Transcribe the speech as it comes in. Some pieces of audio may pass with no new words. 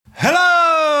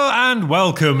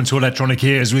welcome to Electronic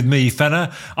Ears with me,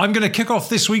 Fenner. I'm going to kick off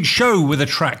this week's show with a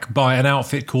track by an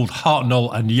outfit called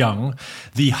Hartnell and Young.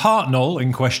 The Hartnell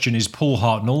in question is Paul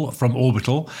Hartnell from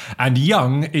Orbital, and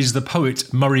Young is the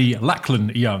poet Murray Lachlan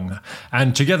Young.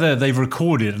 And together they've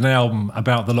recorded an album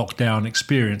about the lockdown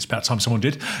experience, about time someone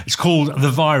did. It's called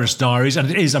The Virus Diaries, and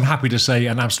it is, I'm happy to say,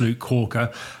 an absolute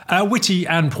corker. Witty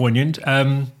and poignant.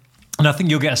 And I think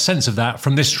you'll get a sense of that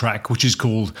from this track, which is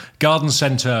called Garden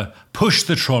Centre, Push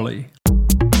the Trolley.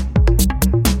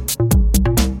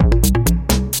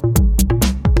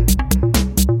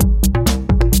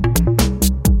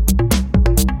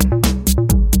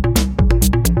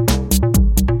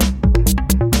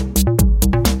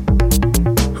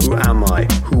 Who am I?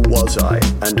 Who was I?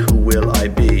 And who will I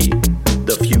be?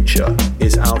 The future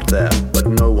is out there, but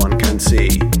no one can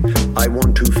see. I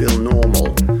want to feel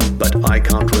normal, but I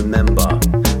can't remember.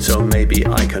 So maybe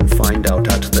I can find out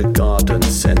at the garden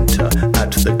centre.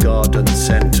 At the garden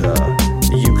centre.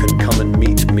 You can come and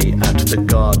meet me at the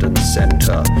garden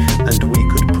centre. And we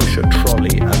could push a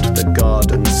trolley at the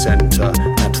garden centre.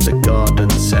 At the garden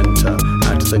centre.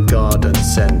 At the garden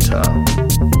centre.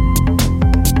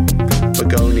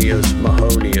 Begonias,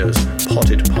 mahonias,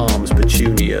 potted palms,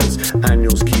 petunias.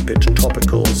 Annuals keep it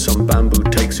topical, some bamboo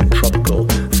takes it tropical.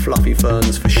 Fluffy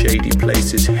ferns for shady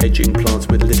places, hedging plants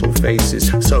with little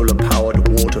faces. Solar-powered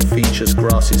water features,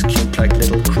 grasses cute like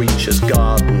little creatures.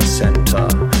 Garden centre.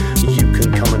 You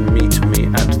can come and meet me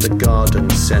at the garden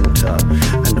centre.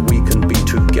 And we can be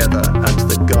together at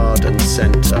the garden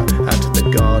centre. At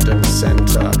the garden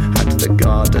centre. At the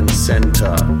garden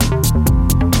centre.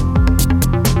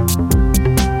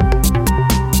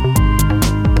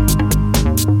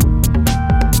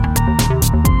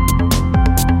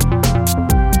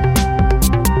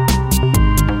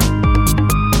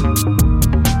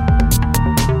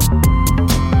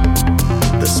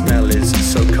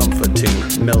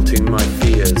 Melting my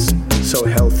fears, so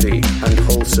healthy and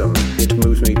wholesome, it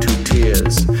moves me to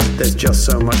tears. There's just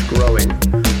so much growing,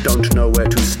 don't know where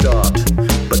to start.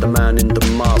 But the man in the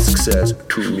mask says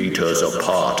 2 meters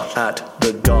apart. At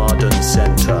the garden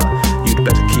centre, you'd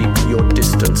better keep your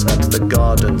distance at the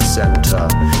garden centre.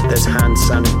 There's hand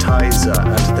sanitizer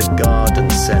at the garden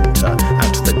centre.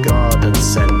 At the garden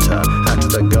centre. At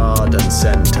the garden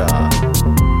centre.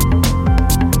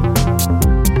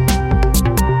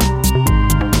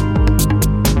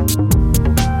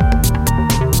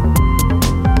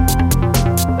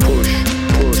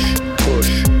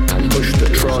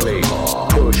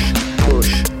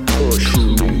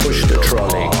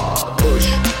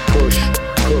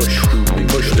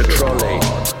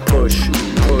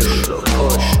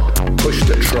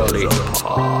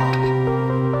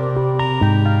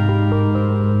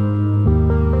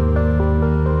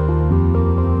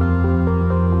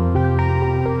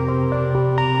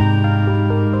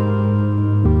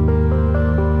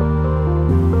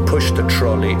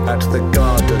 At the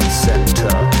garden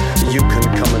centre. You can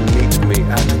come and meet me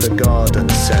at the garden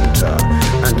centre.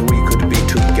 And we could be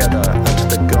together at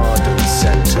the garden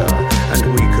centre.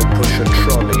 And we could push a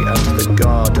trolley at the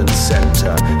garden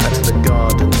centre. At the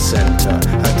garden centre.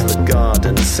 At the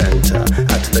garden centre.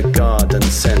 At the garden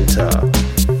centre.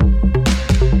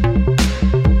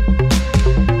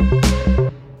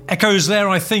 Echoes there,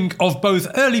 I think, of both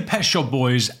early Pet Shop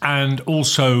Boys and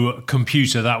also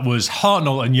Computer. That was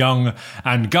Hartnell and Young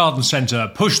and Garden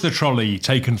Centre, Push the Trolley,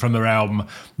 taken from their album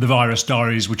The Virus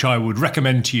Diaries, which I would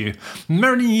recommend to you.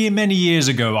 Many years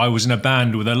ago, I was in a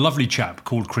band with a lovely chap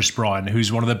called Chris Bryan,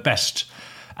 who's one of the best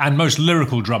and most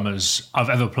lyrical drummers I've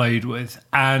ever played with.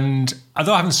 And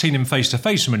although I haven't seen him face to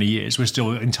face for many years, we're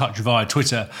still in touch via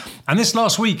Twitter. And this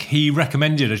last week, he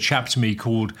recommended a chap to me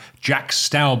called Jack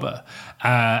Stauber,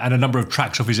 and a number of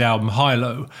tracks off his album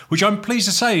High-Low, which I'm pleased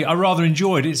to say I rather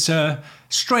enjoyed. It's a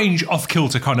strange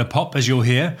off-kilter kind of pop, as you'll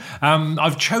hear.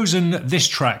 I've chosen this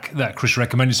track that Chris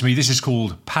recommended to me. This is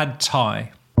called Pad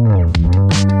Thai.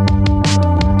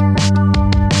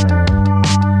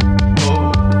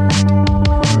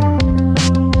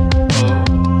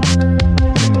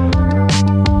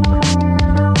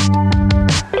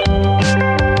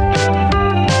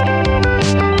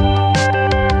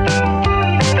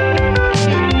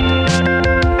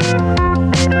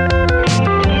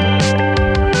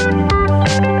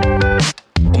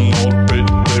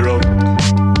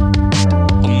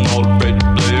 I'm not bit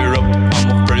clear up, I'm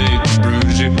a pretty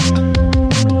bruisey.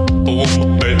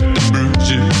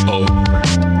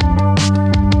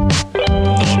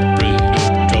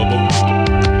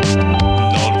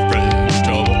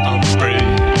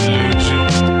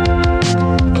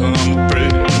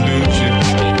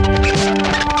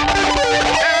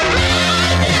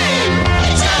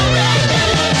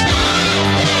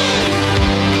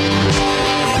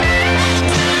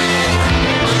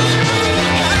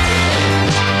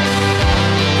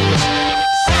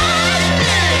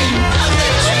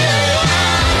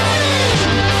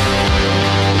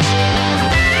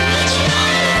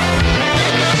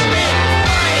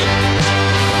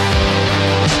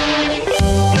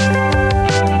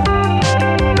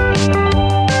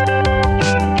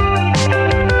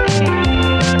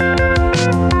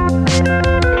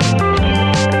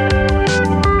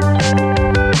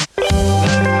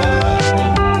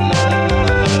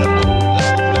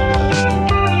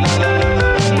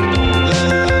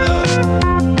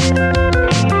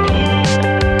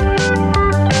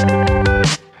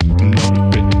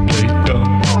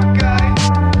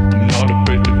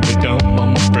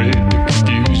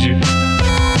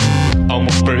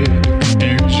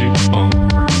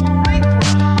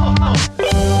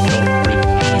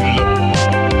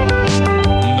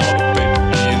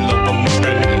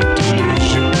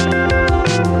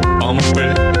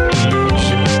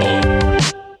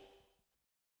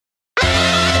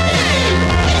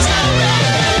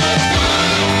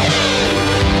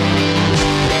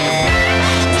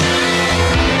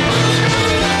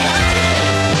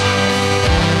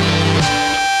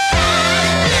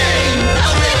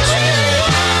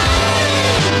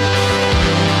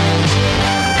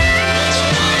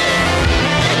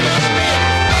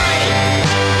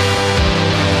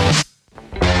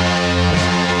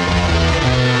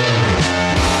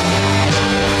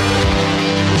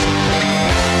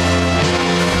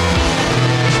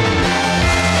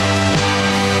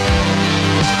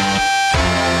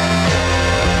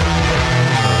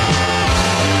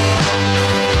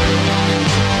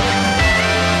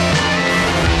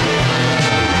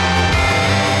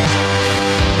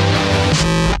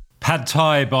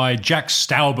 Tie by Jack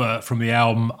Stauber from the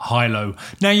album Hilo.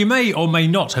 Now, you may or may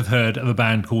not have heard of a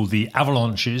band called the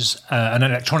Avalanches, an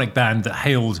electronic band that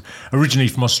hailed originally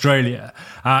from Australia.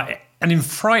 And in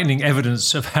frightening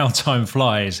evidence of how time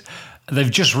flies, they've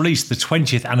just released the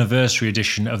 20th anniversary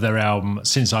edition of their album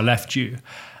Since I Left You.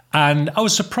 And I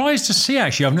was surprised to see,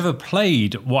 actually, I've never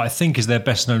played what I think is their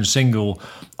best-known single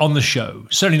on the show.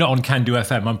 Certainly not on Can Do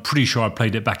FM. I'm pretty sure I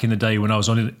played it back in the day when I was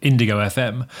on Indigo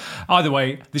FM. Either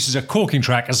way, this is a corking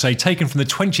track, as I say, taken from the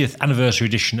 20th anniversary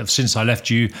edition of Since I Left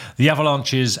You, The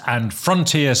Avalanches and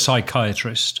Frontier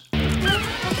Psychiatrist. Oh,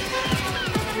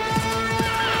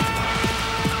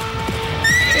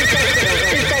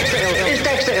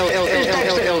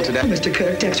 Mr.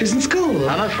 Kirk, Dexter's in school.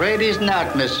 I'm afraid he's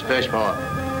not, Miss Fishmore.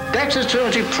 Dexter's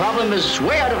truancy problem is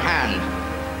way out of hand.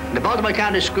 The Baltimore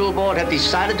County School Board have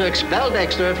decided to expel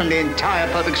Dexter from the entire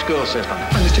public school system.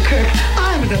 Oh, Mr. Kirk,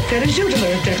 I'm as upset as you to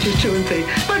learn Dexter's truancy.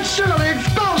 But surely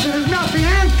expulsion is not the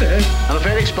answer. I'm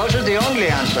afraid expulsion is the only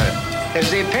answer.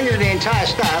 It's the opinion of the entire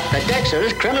staff that Dexter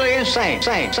is criminally insane.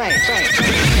 Insane.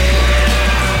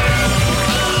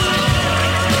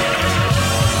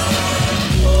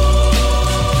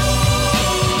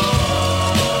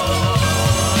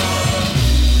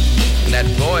 That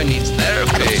boy needs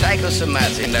therapy.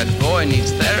 Psychosomatic. That boy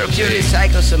needs therapy. Purely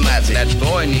psychosomatic. That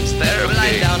boy needs therapy.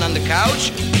 Lying down on the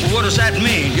couch? What does that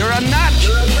mean? You're a nut.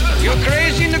 You're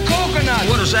crazy in the coconut.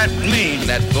 What does that mean?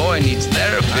 That boy needs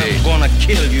therapy. I'm gonna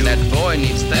kill you. That boy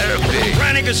needs therapy.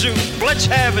 Granny Gazoo, let's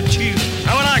have it, Chief.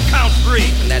 And when I count 3.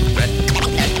 That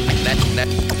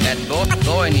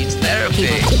boy needs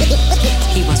therapy.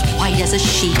 He was white as a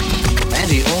sheet. And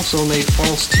he also made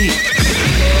false teeth.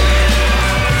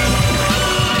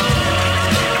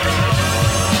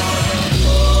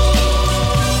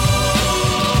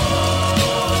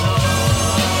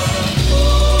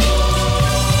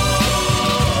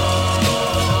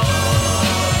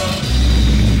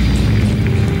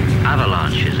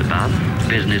 Avalanche is above.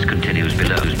 Business continues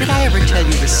below. Did I ever tell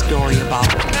you the story about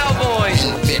Cowboys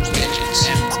And bitches.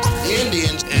 And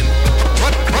Indians. And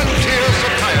Frontier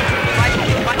Psychiatrist.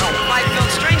 I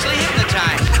felt strangely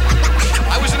hypnotized.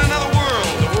 I was in another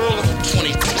world, the world of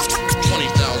 20,000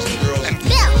 girls.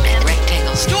 and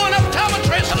rectangles? Doing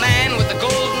optometrist. A man with the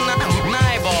golden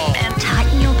eyeball. And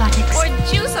tighten your buttocks. Or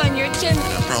juice on your chin.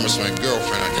 I promised my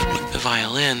girlfriend I'd get The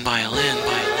violin.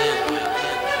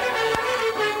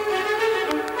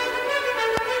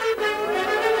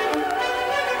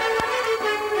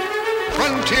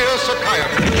 Frontier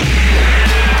Psychiatrist.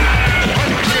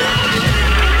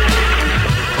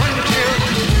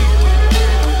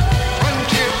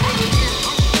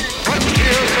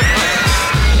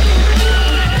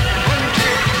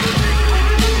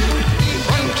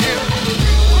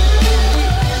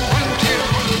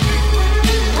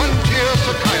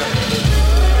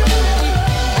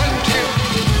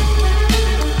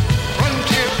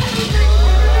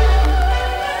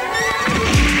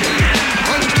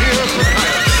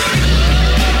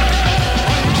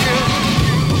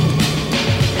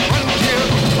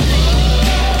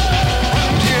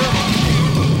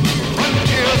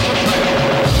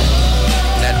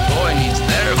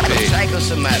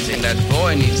 psychosomatic. That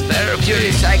boy needs therapy.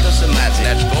 Purely psychosomatic.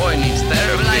 That boy needs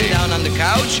therapy. Lying down on the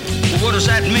couch? What does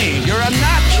that mean? You're a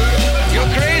nut. You're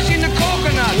crazy in the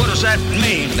coconut. What does that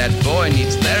mean? That boy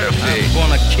needs therapy. I'm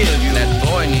gonna kill you. That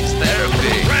boy needs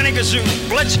therapy. Granny Gazoo,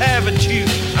 let's have it, Chief.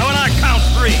 And when I count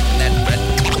three.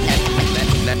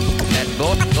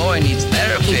 That boy needs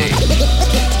therapy.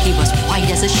 He was white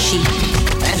as a sheet.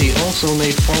 And he also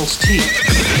made false teeth.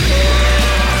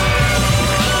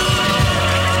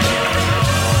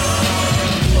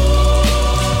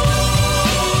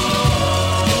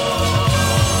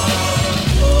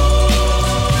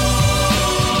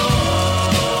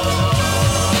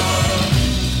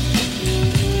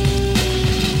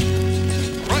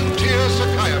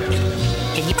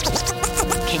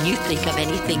 Can you think of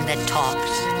anything that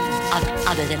talks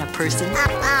other than a person? A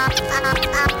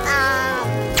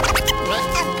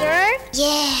bird?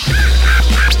 Yeah.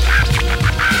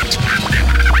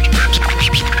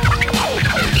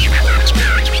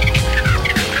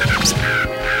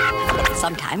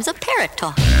 Sometimes a parrot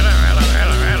talks.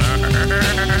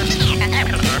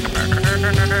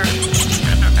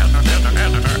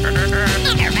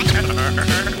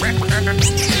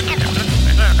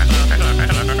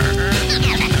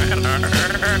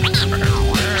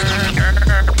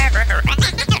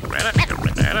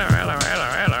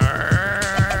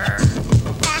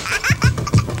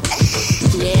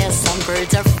 Yeah, some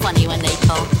birds are funny when they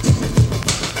talk.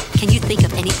 Can you think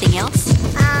of anything else?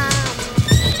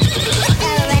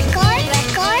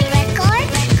 Record.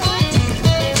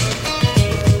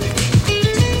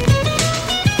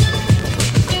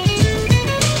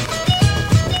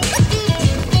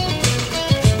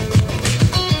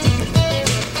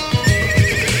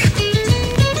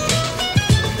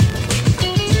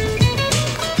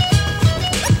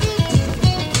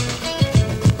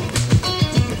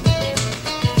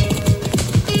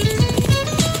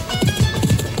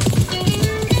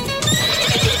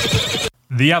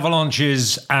 The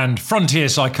Avalanches and Frontier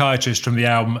Psychiatrist from the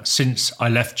album Since I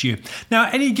Left You. Now,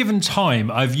 at any given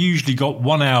time, I've usually got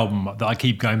one album that I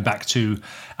keep going back to,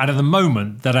 and at the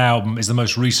moment, that album is the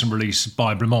most recent release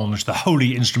by Blancmange, the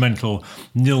wholly instrumental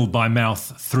Nil by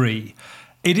Mouth 3.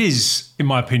 It is, in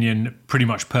my opinion, pretty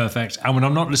much perfect, and when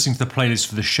I'm not listening to the playlist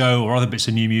for the show or other bits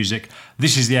of new music,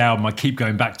 this is the album I keep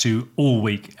going back to all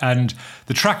week, and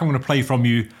the track I'm going to play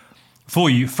for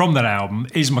you from that album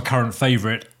is my current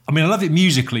favourite. I mean, I love it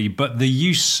musically, but the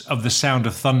use of the sound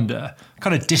of thunder,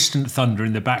 kind of distant thunder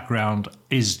in the background,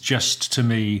 is just, to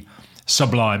me,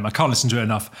 sublime. I can't listen to it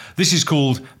enough. This is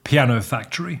called Piano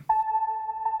Factory.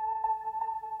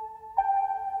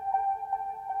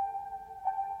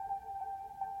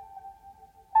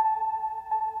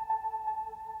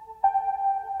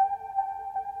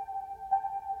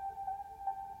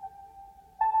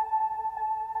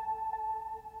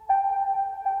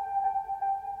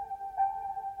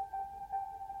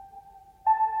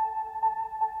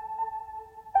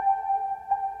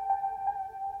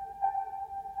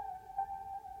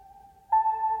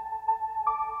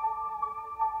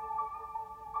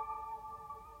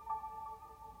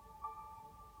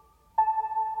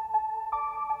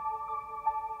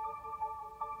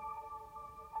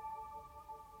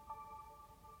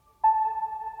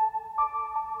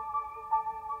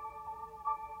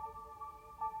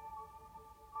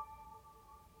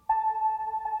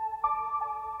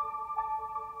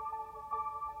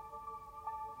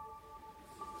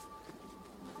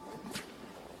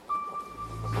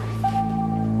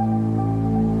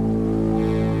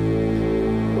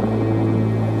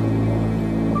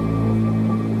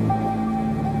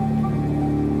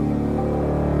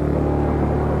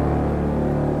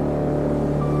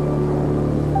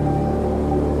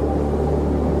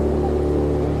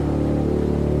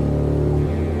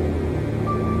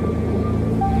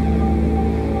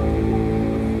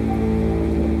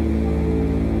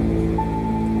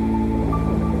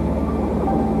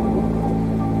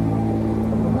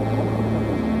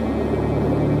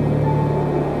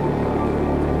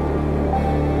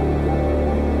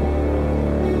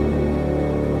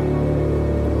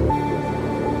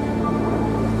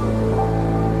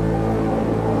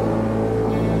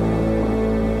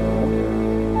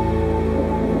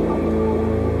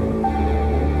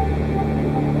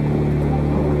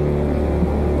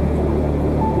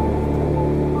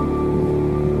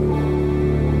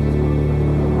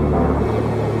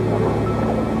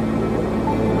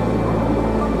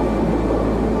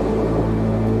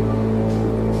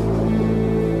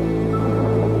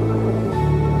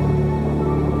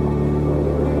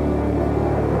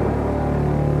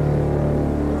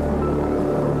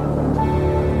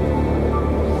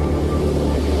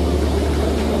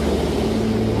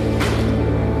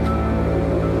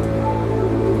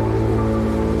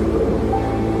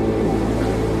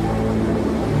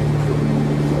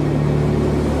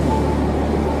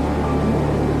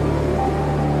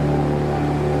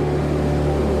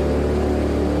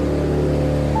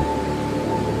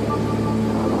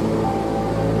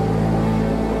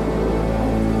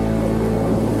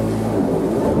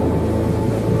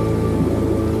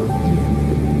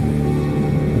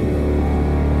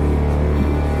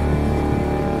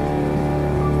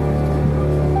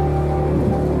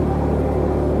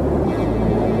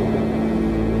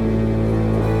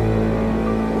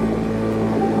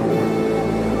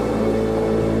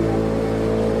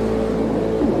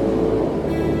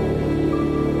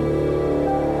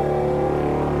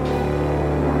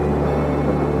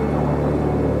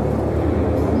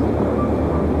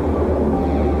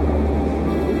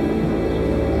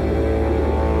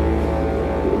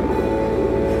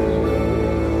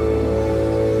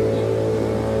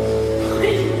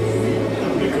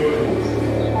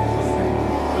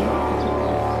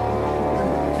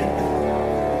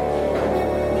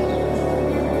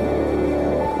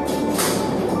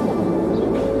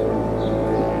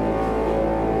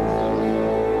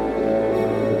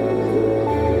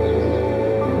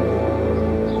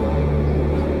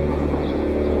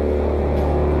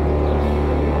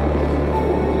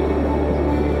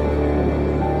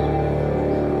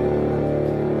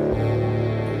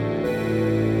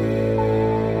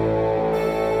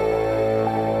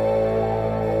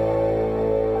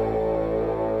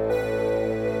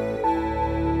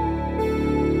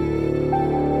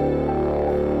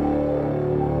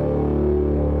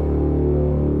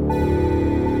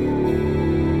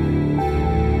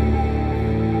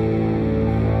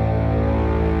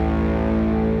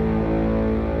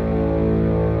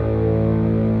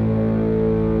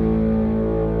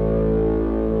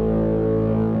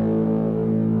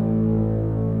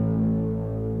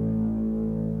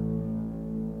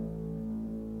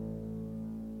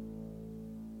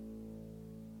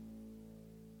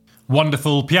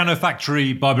 Wonderful Piano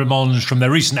Factory by Blancmange from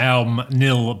their recent album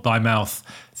Nil by Mouth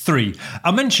 3.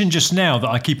 I mentioned just now that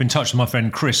I keep in touch with my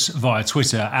friend Chris via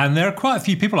Twitter, and there are quite a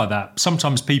few people like that.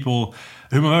 Sometimes people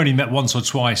whom I've only met once or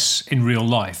twice in real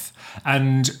life.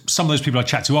 And some of those people I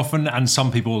chat to often, and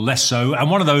some people less so. And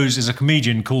one of those is a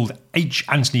comedian called H.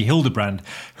 Anthony Hildebrand,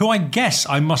 who I guess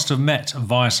I must have met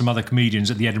via some other comedians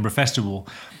at the Edinburgh Festival.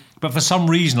 But for some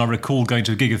reason I recall going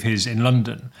to a gig of his in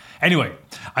London. Anyway,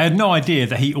 I had no idea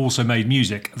that he also made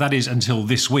music, that is until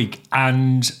this week,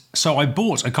 and so I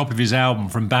bought a copy of his album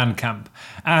from Bandcamp,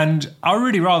 and I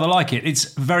really rather like it.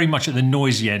 It's very much at the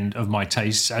noisy end of my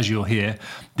tastes, as you'll hear.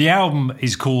 The album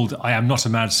is called I Am Not a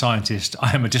Mad Scientist,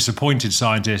 I Am a Disappointed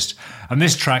Scientist, and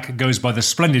this track goes by the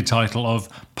splendid title of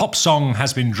Pop Song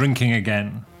Has Been Drinking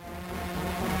Again.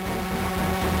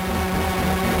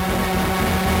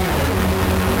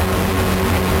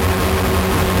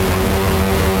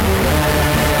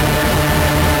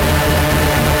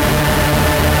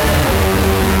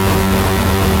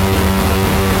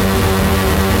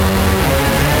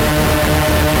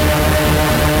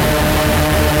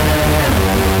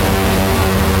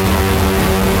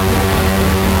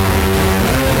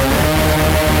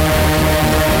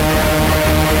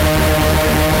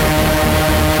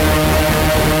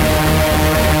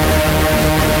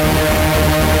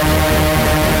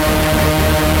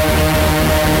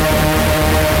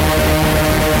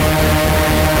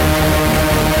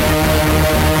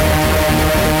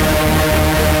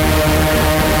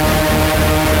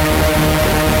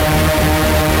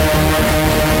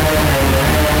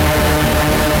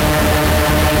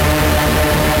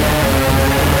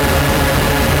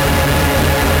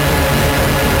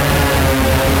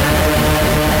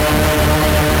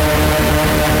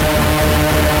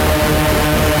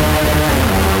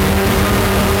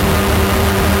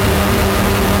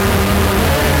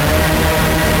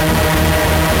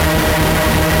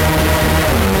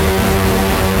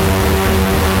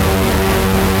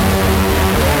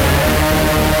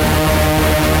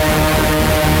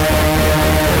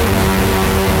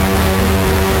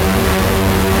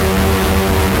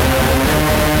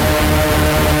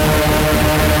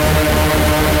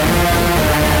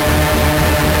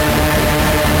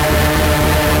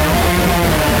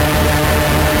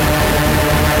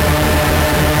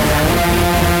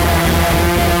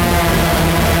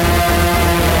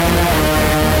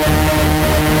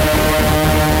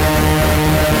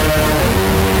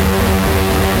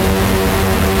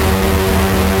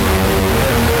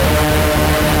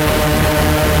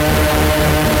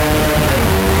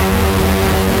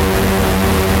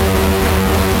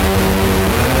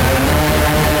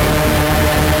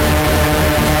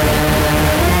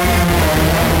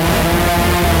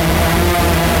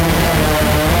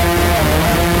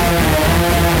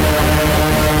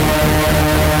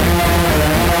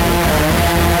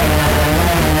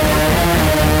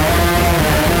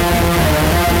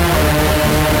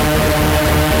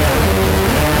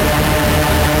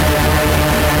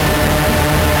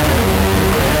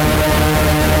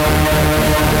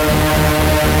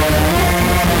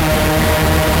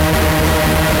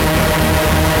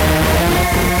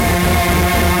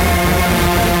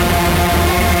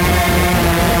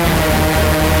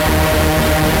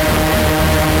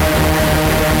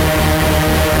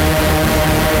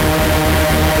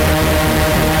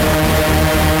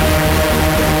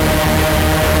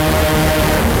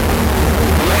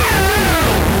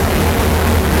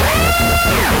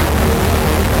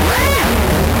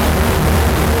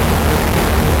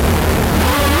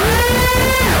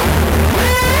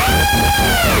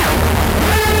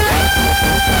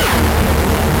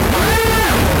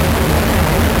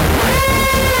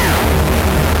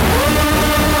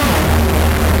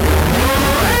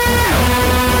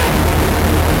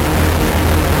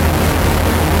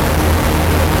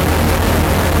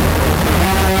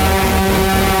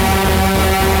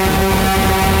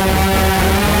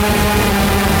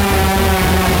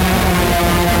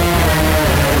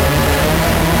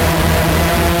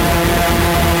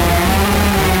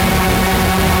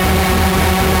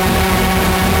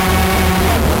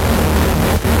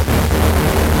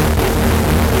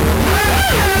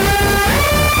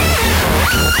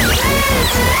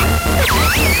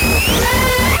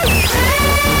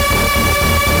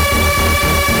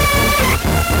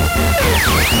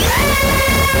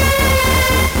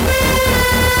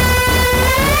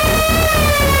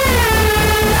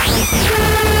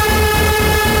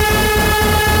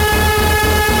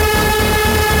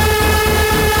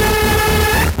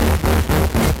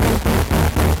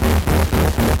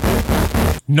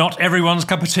 Not everyone's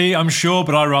cup of tea, I'm sure,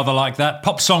 but I rather like that.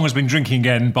 Pop Song Has Been Drinking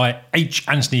Again by H.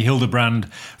 Anthony Hildebrand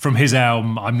from his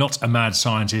album I'm Not a Mad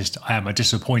Scientist, I Am a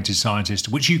Disappointed Scientist,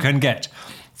 which you can get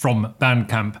from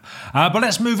Bandcamp. But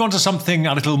let's move on to something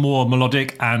a little more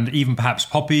melodic and even perhaps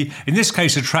poppy. In this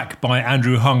case, a track by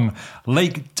Andrew Hung,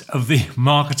 late of the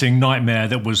marketing nightmare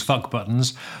that was Fuck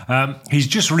Buttons. He's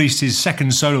just released his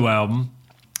second solo album.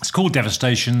 It's called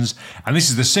Devastations, and this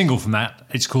is the single from that.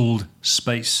 It's called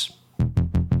Space.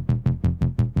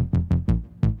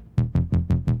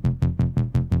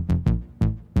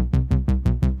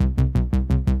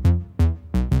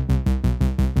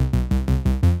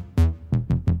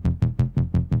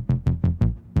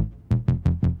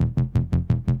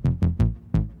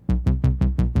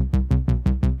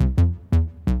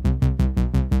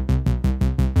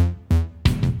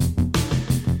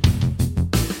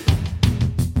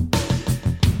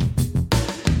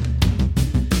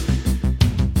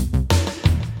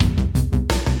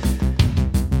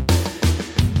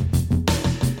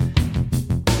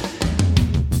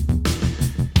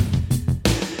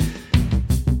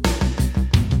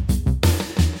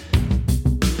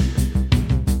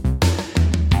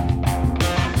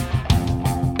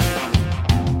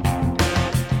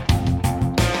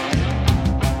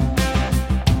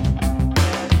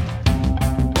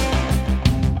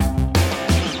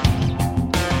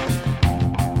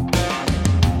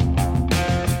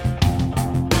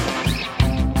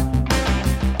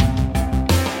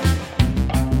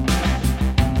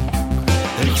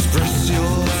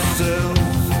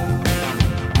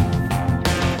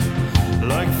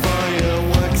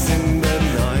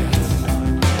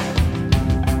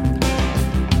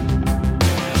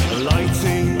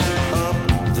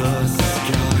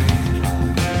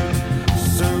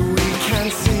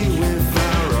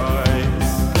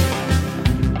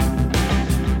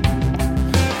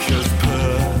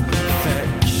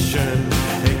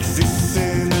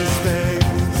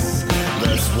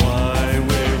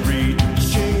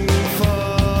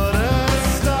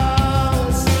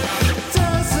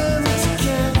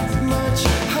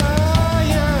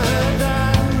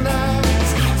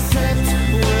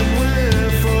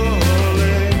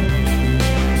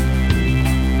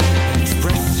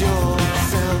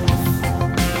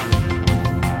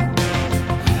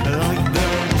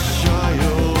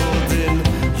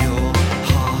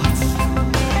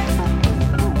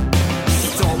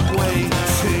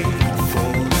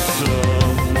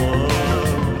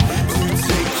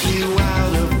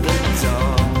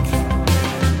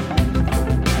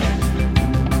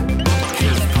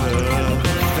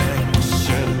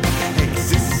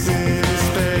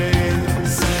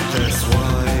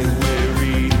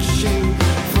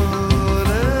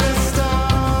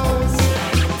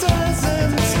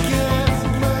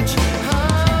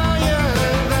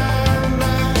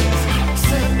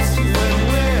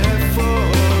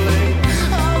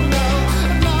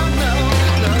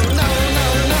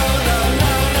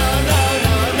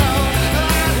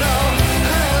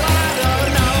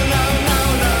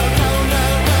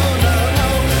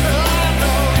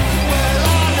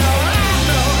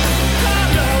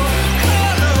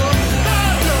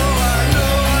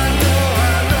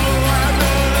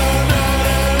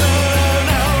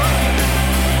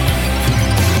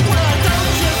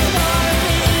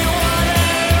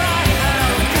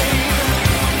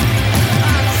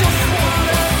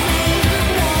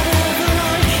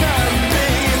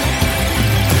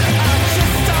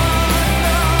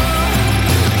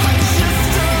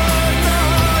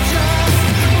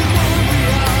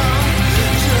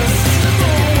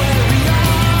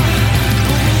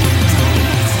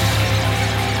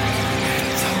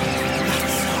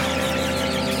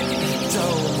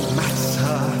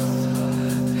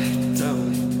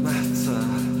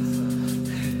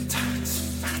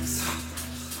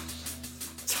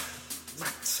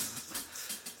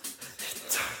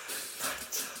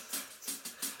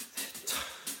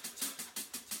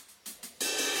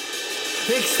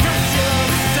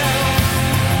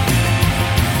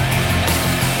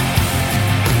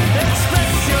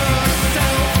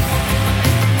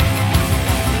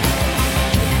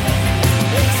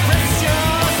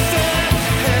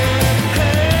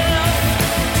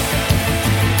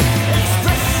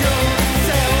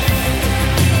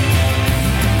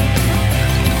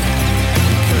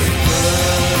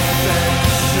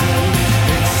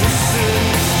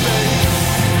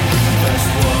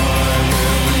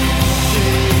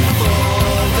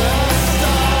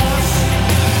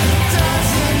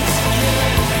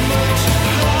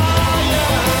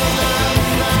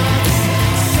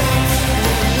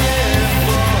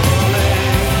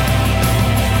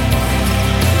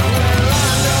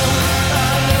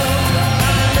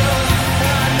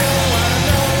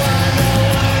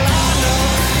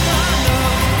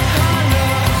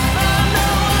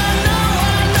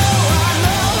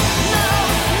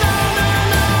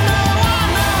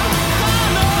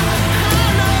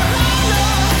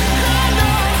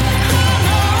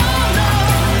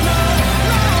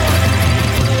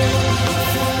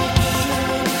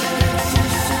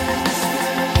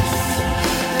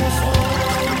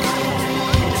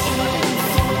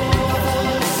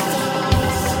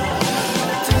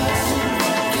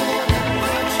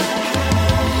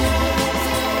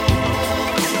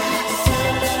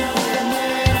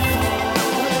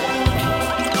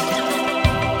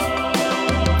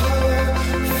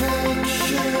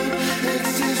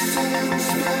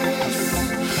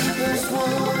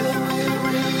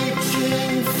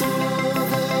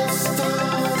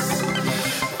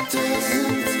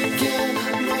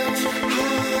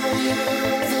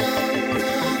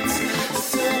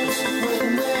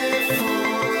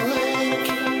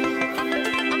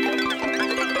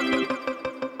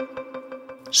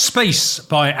 Space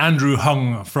by Andrew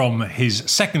Hung from his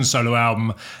second solo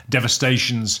album,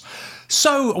 Devastations.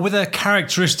 So, with a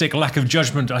characteristic lack of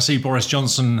judgment, I see Boris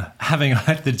Johnson, having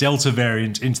let the Delta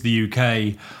variant into the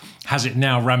UK, has it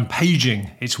now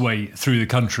rampaging its way through the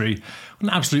country.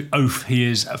 What an absolute oaf he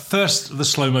is. First, the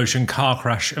slow-motion car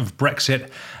crash of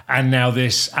Brexit, and now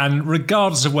this. And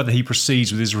regardless of whether he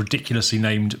proceeds with his ridiculously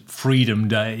named Freedom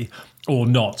Day or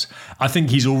not, I think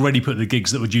he's already put the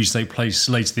gigs that were due to take place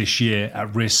later this year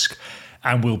at risk,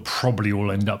 and we'll probably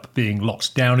all end up being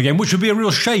locked down again, which would be a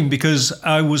real shame because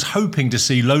I was hoping to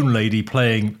see Lone Lady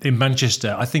playing in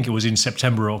Manchester. I think it was in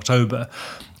September or October.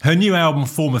 Her new album,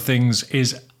 Former Things,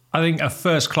 is, I think, a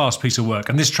first-class piece of work,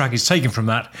 and this track is taken from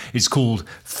that. It's called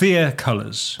Fear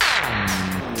Colours.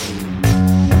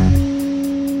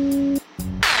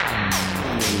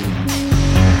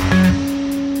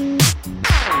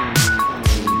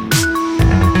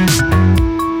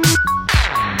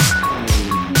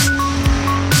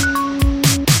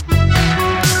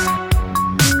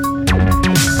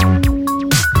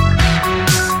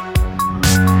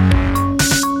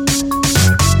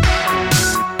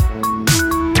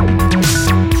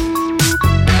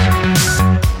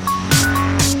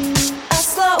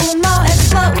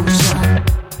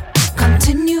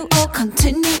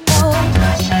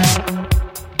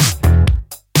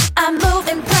 I'm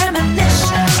moving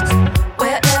premonitions.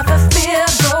 Wherever fear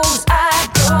goes,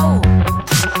 I go.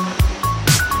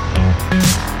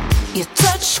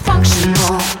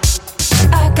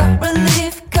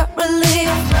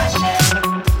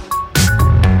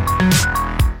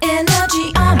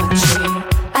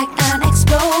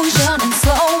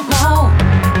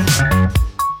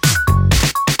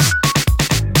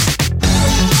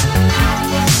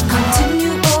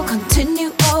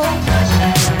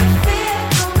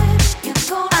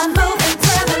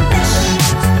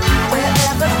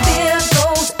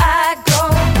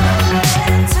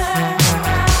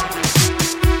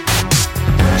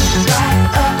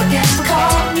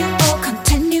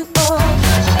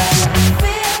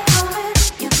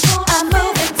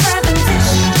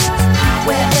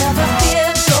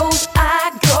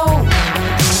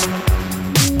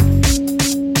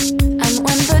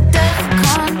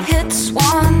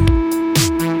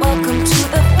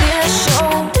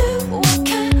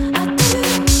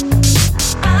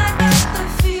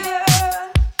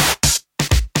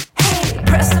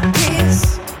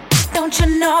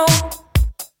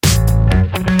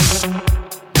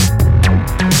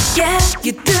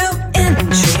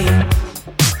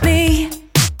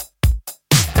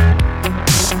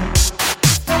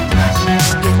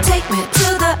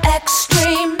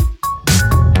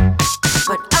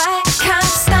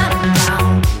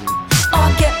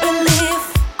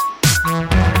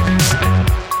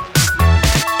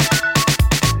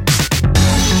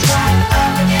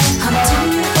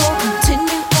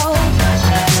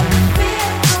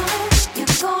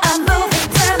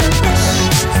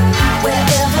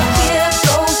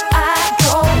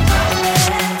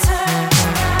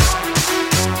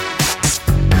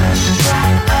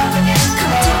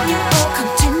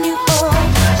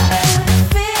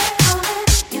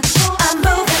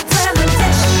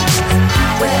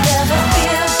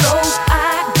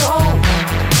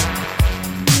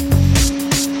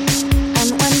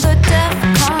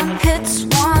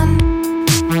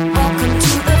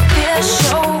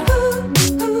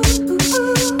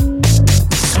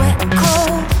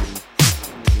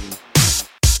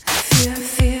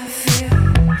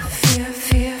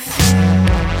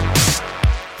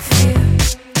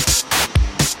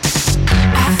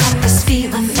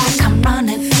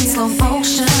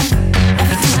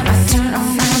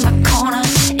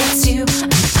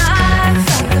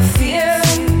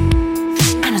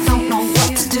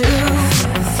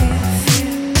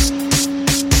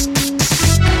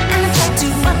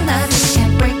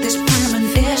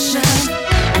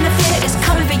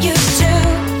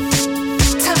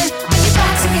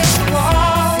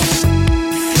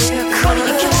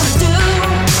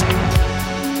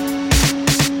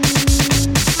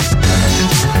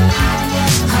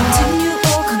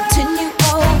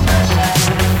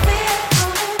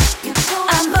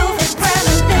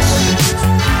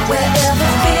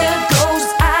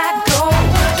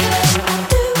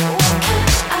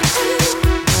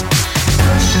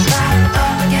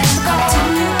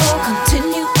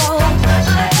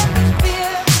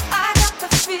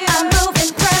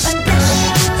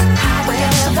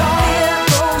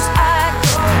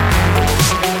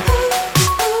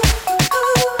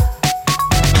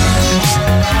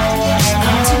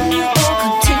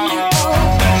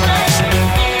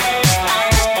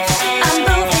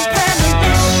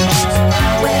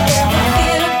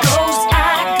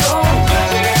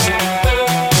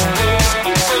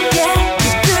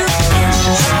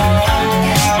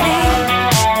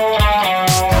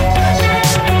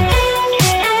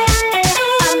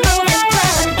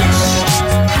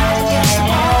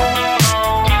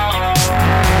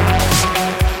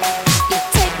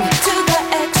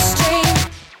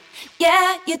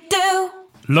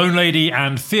 Lone Lady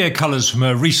and Fear Colours from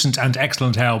her recent and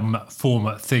excellent album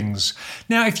Former Things.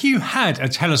 Now, if you had a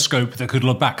telescope that could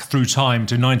look back through time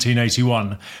to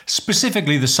 1981,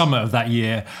 specifically the summer of that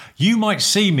year, you might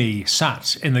see me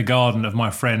sat in the garden of my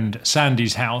friend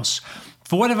Sandy's house.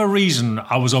 For whatever reason,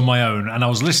 I was on my own and I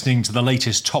was listening to the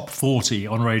latest Top 40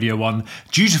 on Radio 1,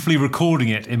 dutifully recording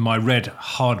it in my red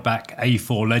hardback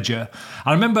A4 ledger.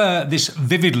 I remember this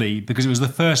vividly because it was the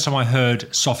first time I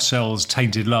heard Soft Cell's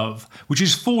Tainted Love, which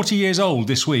is 40 years old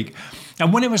this week.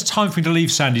 And when it was time for me to leave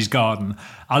Sandy's garden,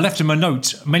 I left him a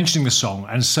note mentioning the song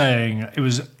and saying it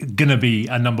was going to be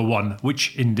a number one,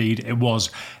 which indeed it was.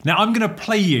 Now I'm going to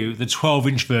play you the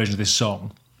 12-inch version of this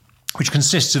song, which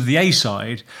consists of the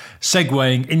A-side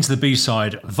segueing into the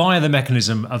B-side via the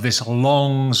mechanism of this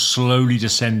long, slowly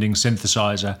descending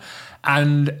synthesizer.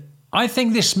 And I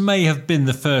think this may have been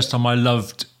the first time I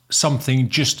loved something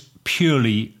just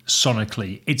purely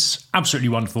sonically. It's absolutely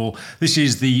wonderful. This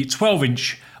is the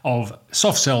 12-inch of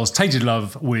Soft Cell's Tainted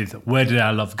Love with Where Did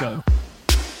Our Love Go?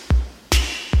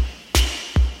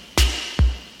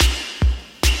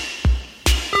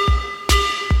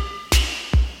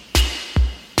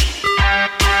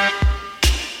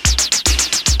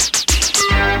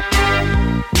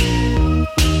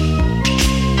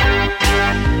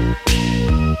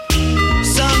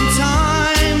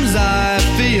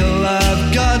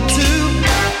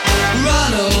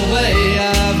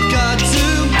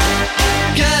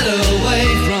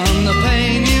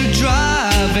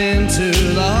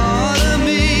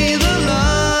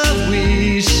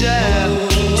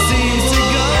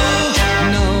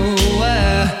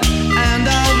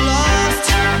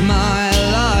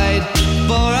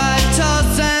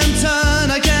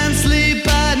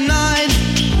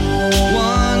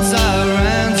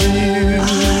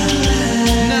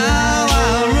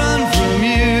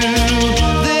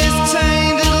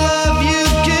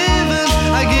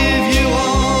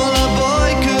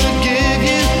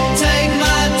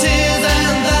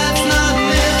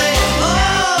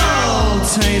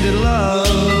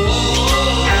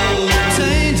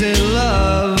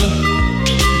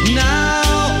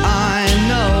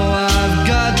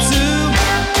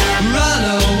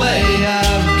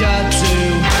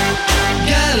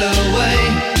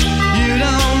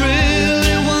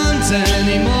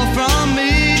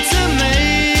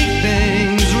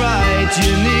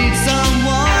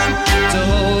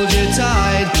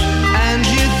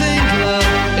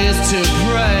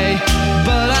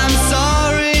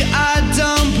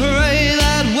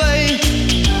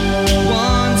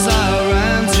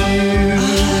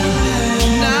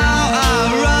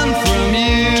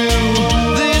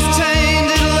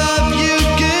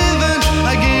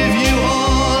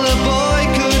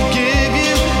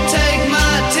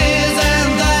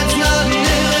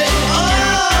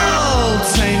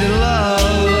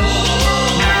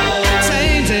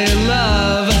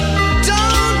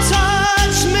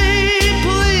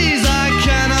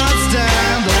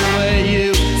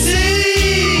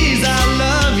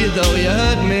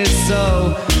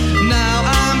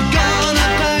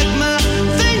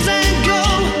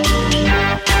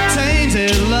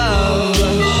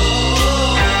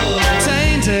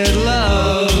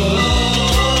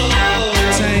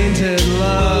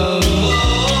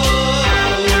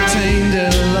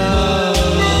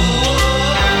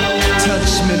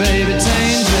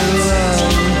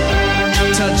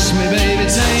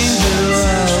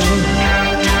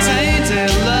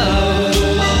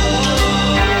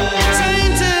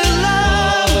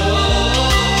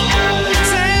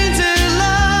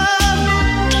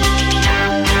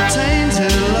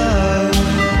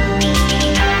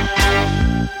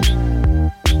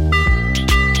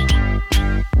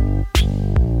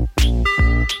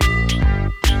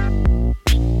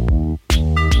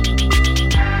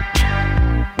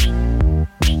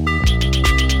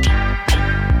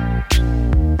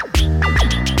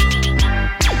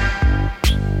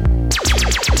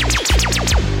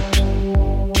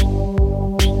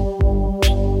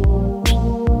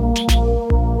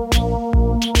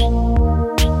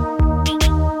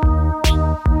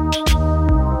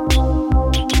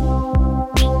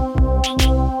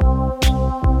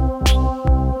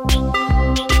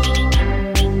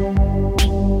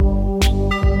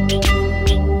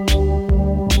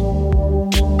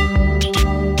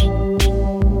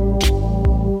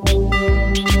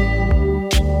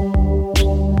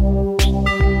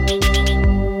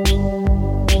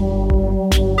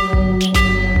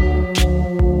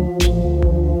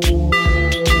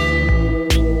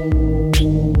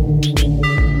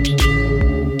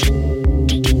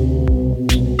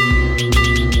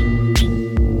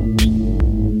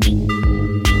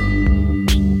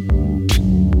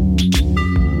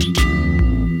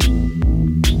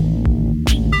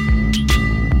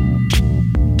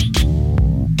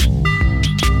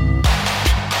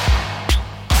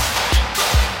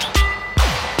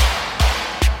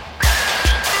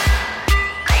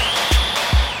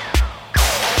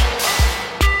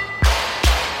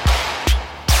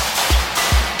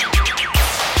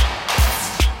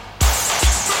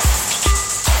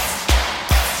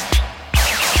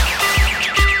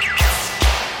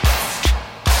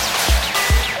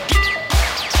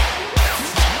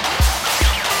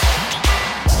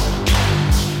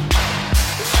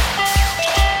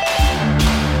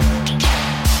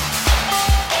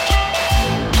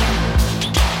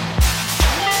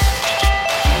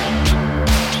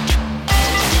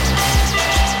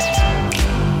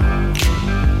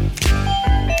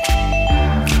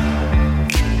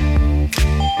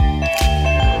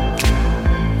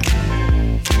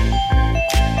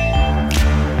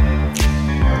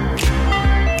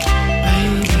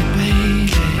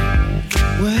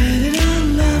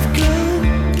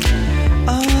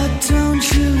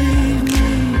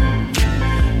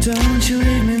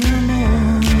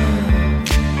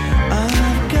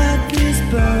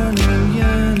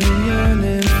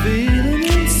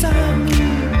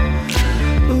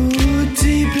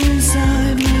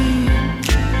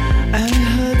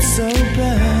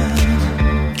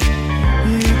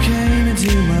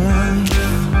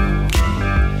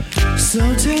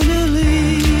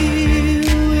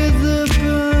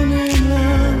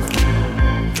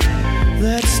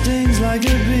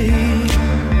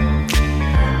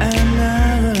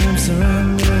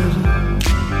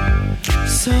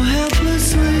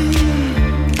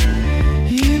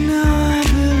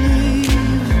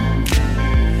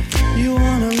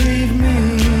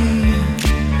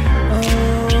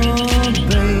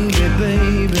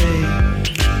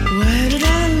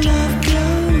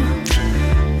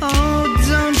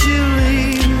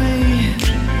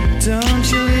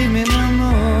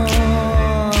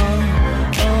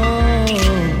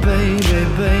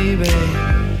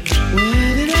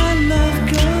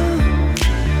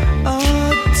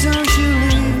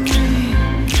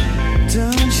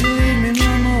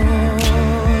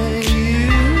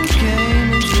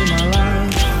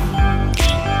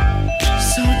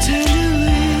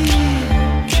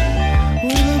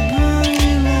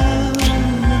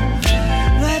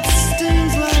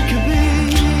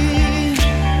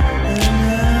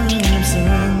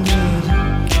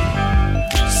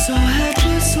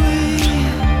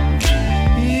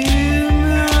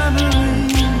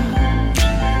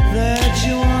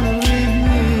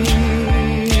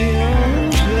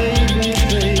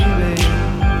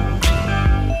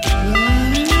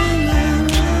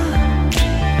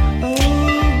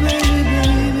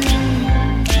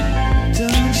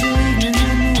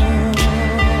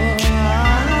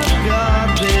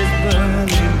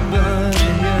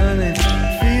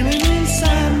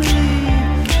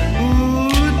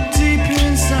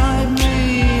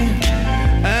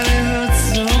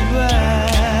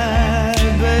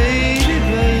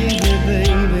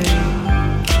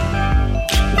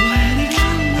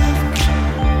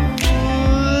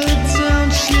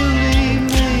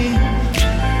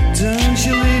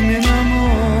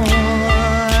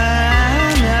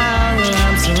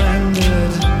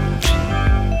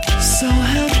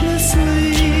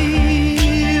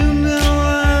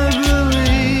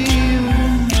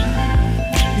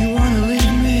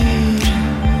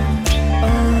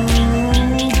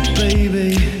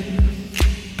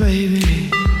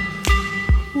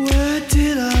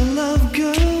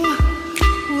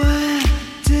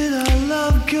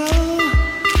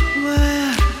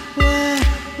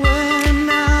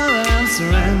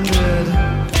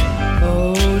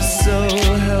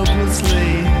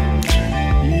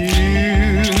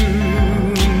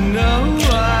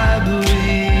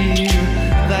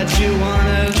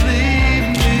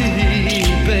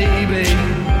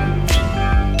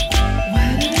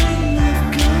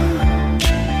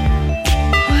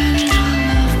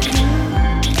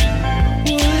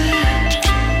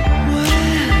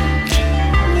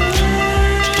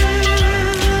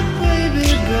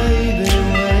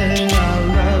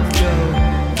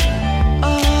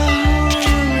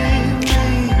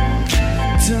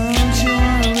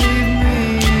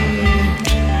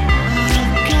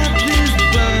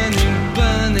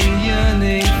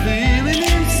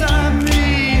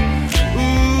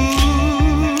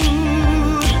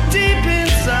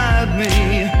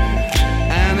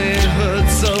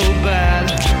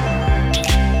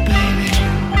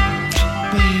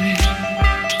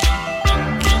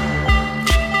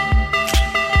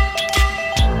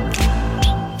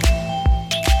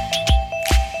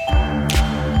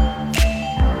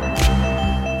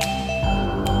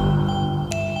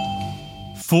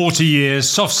 40 years,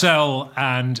 Soft Cell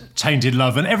and Tainted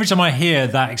Love. And every time I hear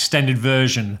that extended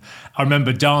version, I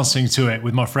remember dancing to it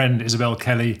with my friend Isabel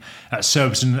Kelly at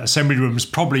Surbiton Assembly Rooms,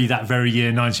 probably that very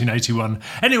year, 1981.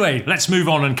 Anyway, let's move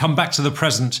on and come back to the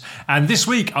present. And this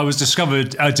week I was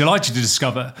delighted to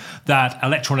discover that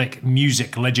electronic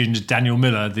music legend Daniel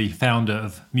Miller, the founder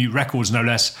of Mute Records no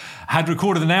less, had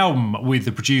recorded an album with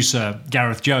the producer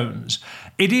Gareth Jones.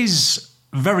 It is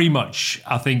very much,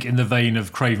 I think, in the vein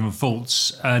of Craven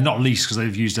Faults, not least because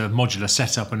they've used a modular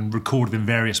setup and recorded in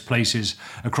various places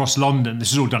across London.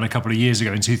 This was all done a couple of years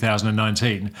ago in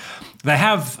 2019. They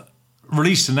have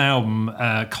released an album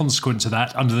consequent to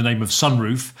that under the name of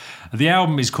Sunroof. The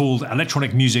album is called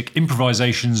Electronic Music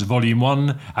Improvisations Volume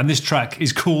 1, and this track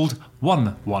is called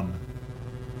 1-1.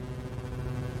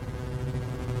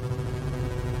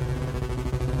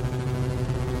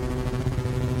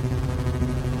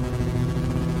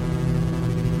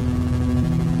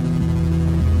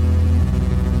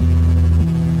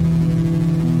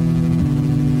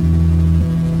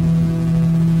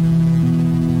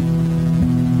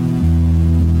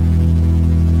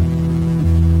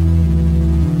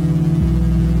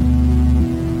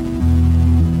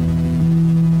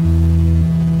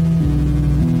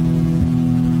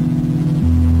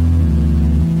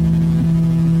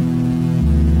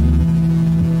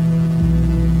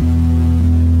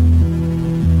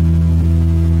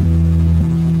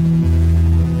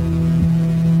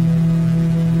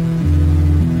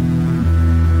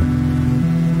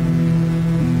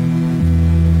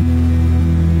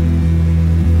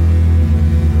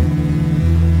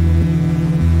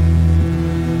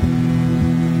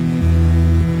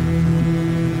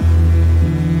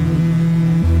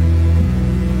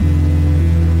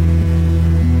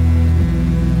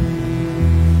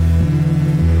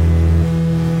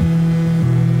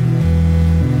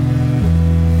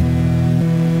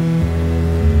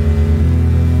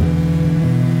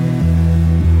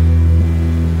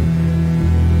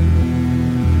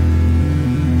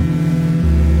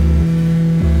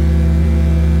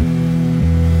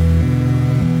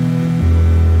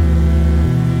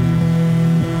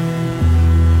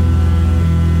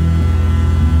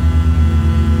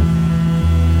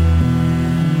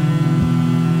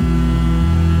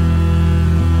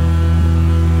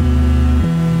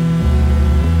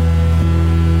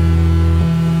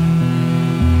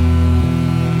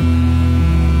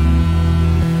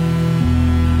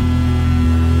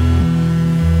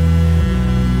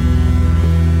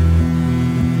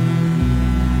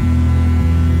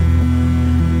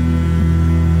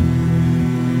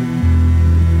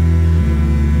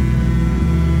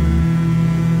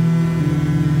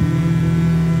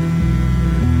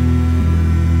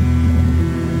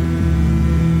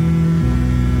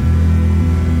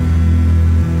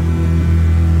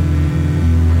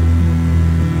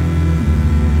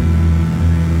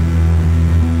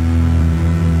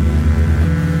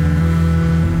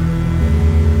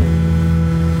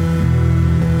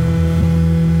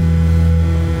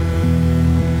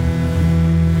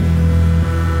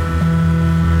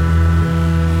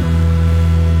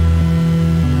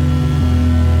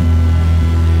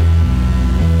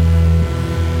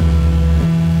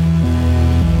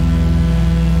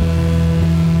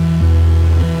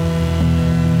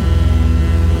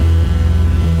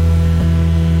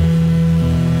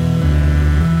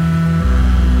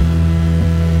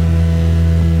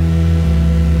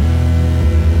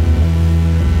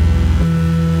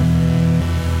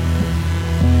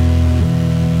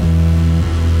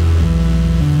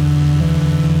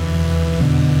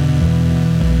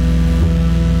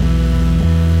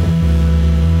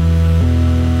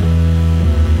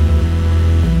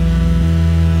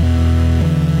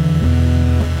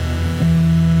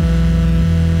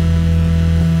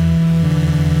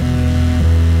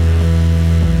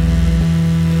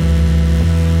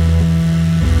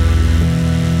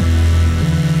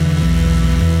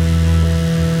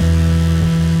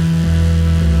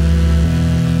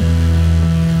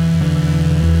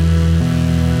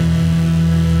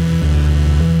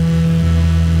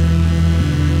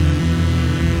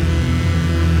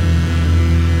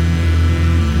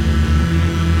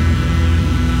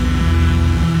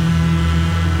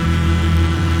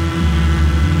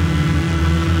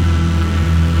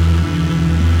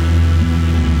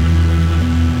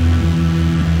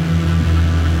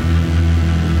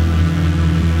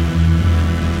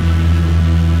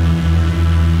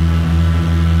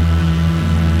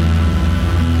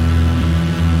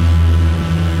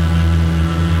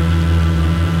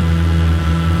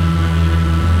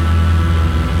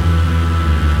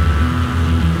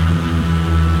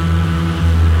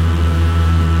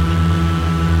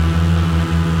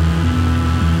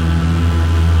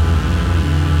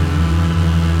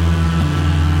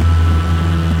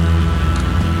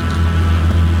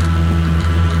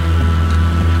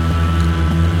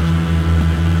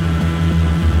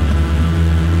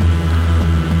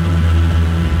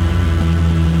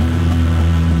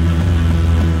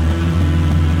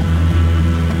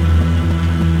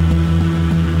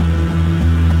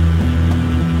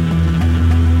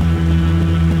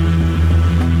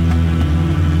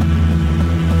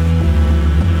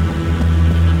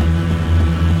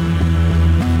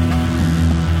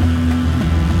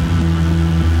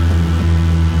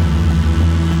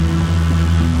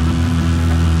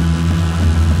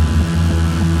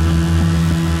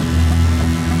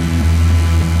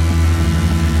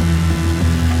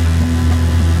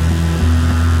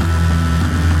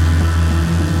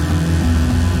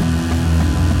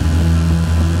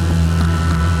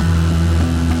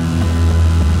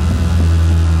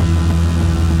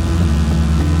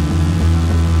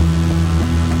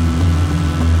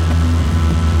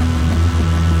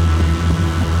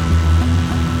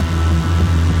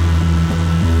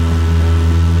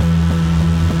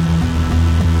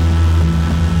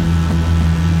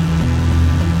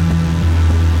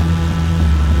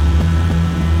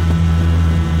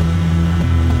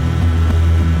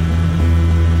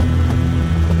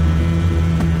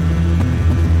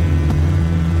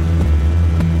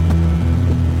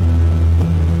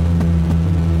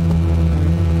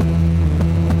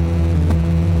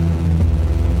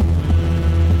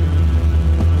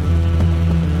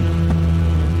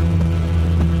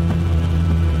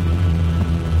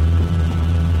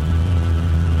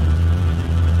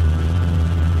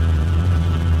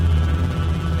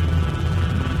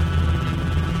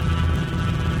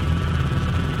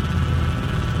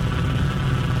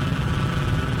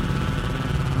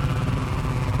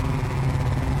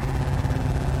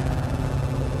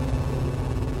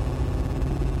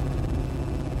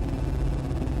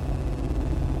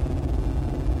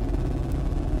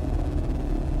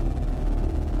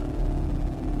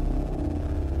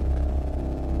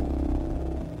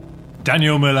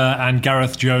 Daniel Miller and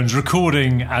Gareth Jones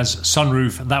recording as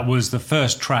Sunroof. That was the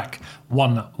first track,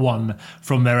 1-1,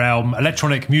 from their album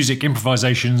Electronic Music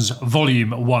Improvisations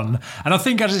Volume 1. And I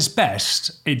think at its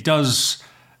best, it does...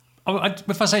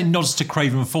 If I say nods to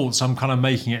Craven Thoughts, I'm kind of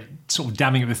making it, sort of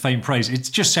damning it with faint praise. It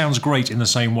just sounds great in the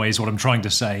same way, is what I'm trying to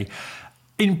say.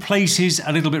 In places,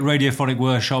 a little bit radiophonic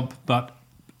workshop, but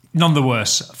none the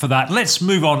worse for that. Let's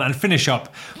move on and finish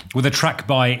up with a track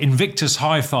by Invictus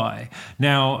Hi-Fi.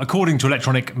 Now, according to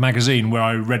Electronic Magazine, where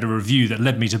I read a review that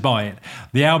led me to buy it,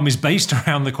 the album is based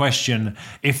around the question,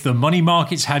 if the money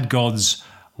markets had gods,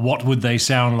 what would they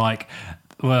sound like?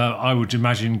 Well, I would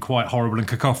imagine quite horrible and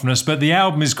cacophonous, but the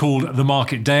album is called The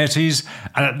Market Deities,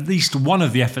 and at least one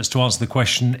of the efforts to answer the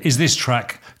question is this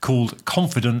track called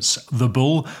Confidence the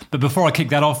Bull. But before I kick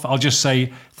that off, I'll just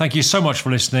say thank you so much for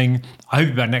listening. I hope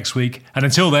you're back next week, and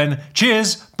until then,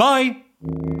 cheers, bye! The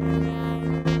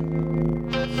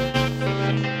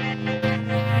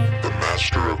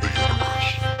master of the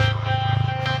universe.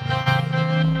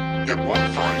 Yet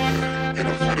one fine day, in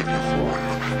a fit of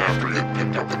euphoria, after he had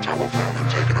picked up the telephone and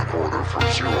taken an order for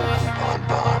 0 coupon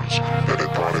bonds that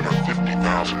had brought him a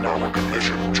 $50,000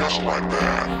 commission just like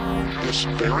that, this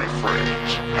very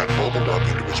phrase had bubbled up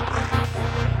into his brain.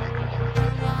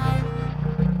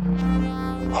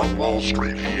 On Wall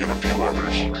Street, he and a few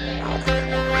others,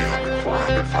 300,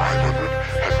 400, 500,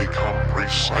 had become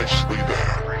precisely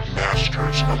that,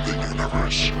 masters of the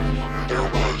universe. There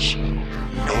was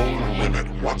no limit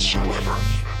whatsoever.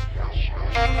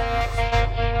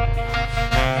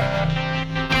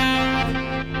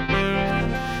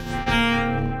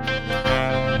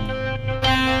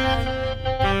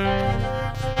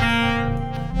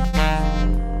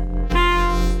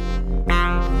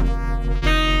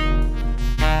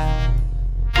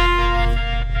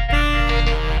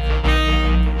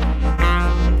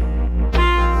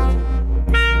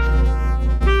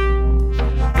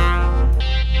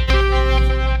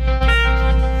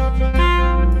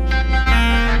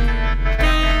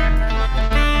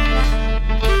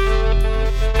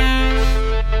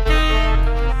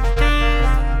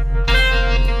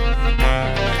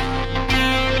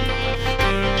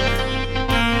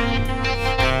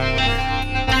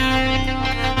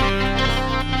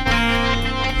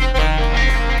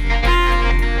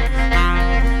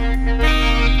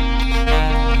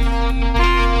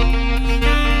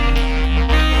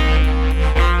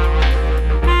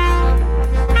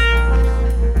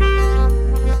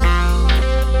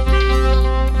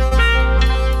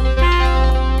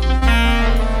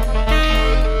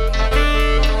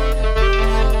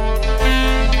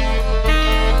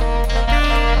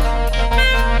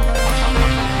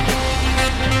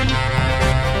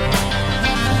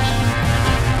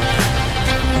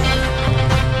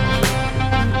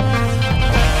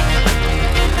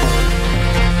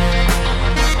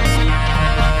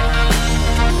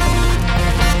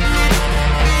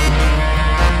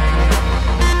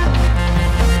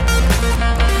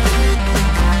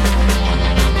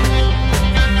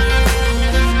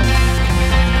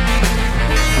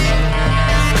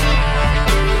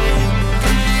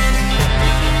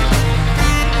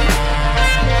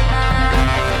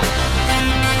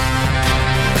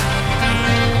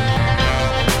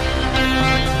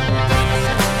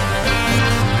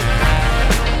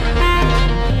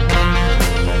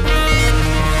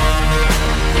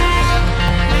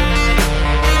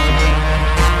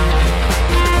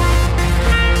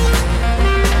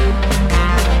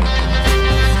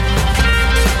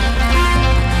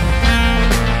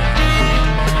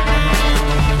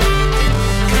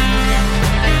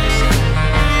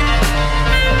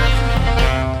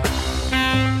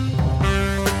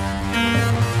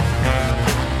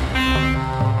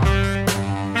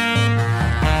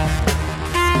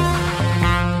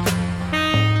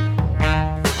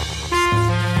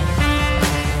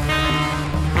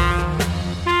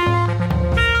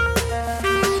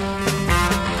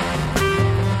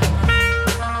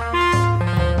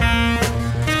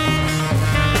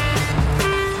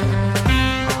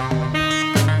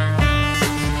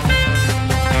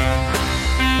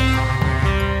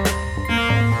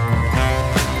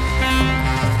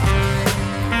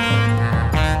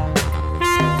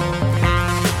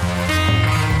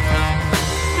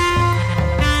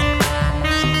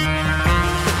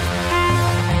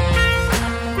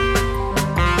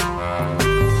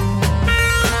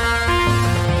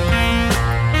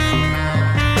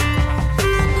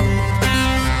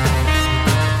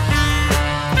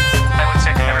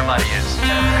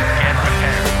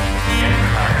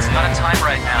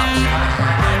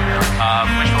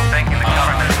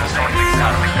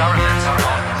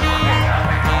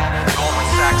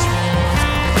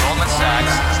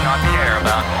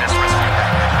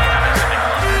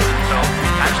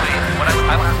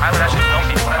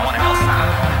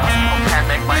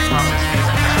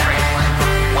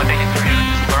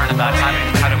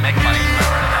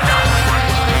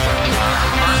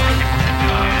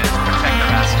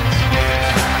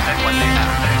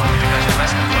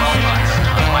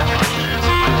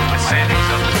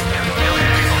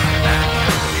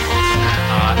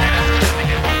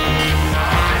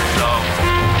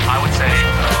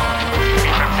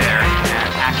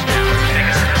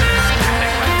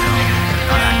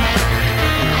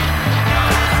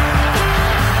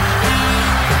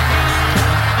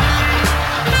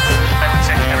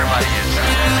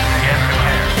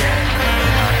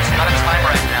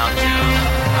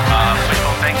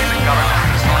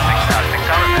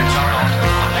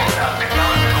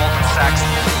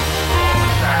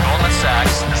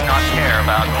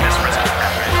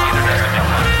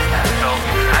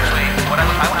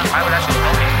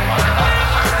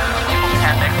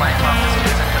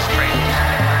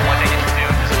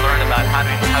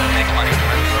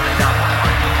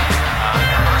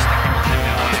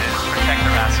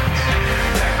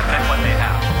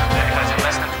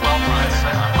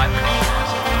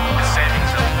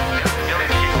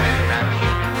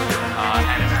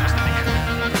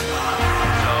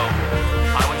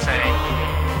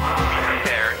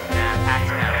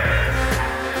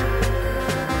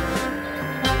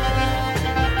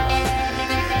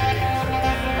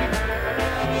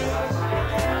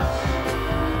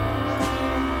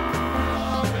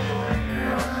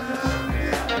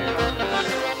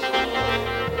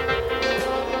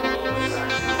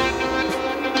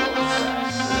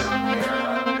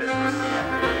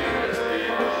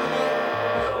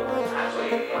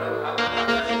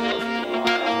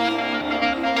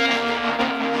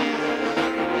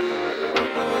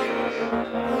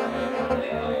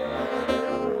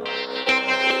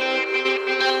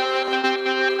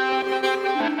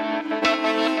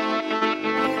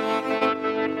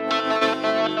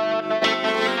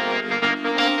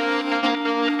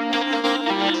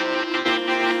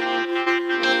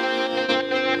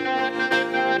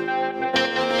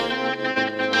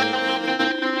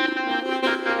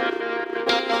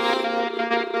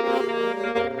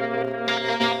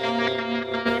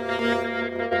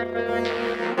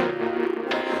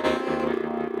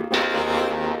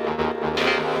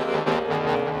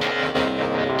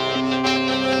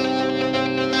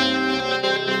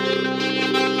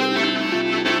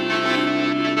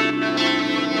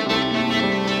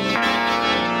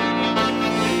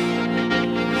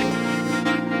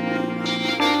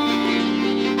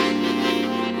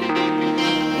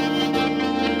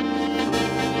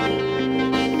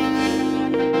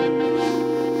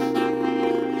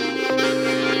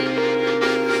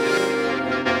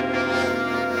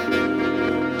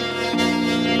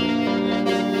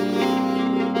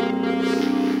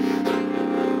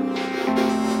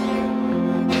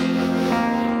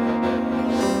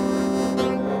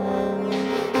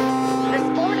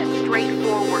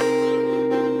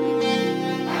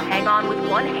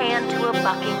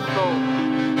 bull.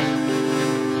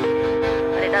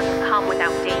 But it doesn't come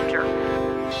without danger.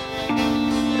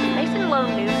 Mason Lowe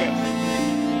knew this.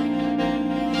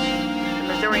 The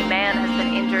Missouri man has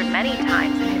been injured many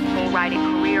times in his bull riding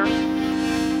career,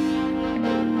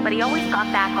 but he always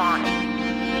got back on.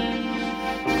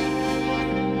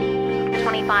 The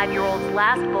 25-year-old's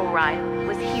last bull ride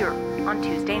was here on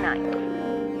Tuesday night.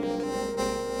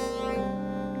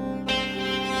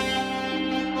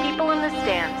 People in the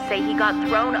stands say he got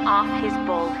thrown off his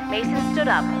bull. Mason stood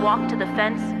up, walked to the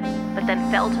fence, but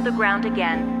then fell to the ground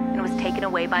again and was taken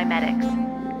away by medics.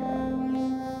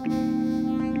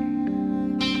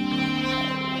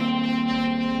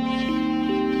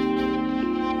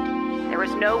 There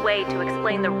is no way to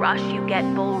explain the rush you get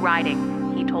bull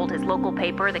riding, he told his local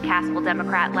paper, the Cassville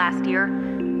Democrat, last year.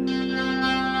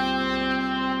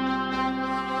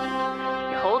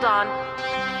 You hold on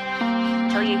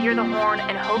until you hear the horn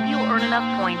and hope you earn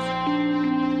enough points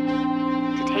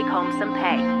to take home some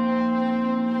pay.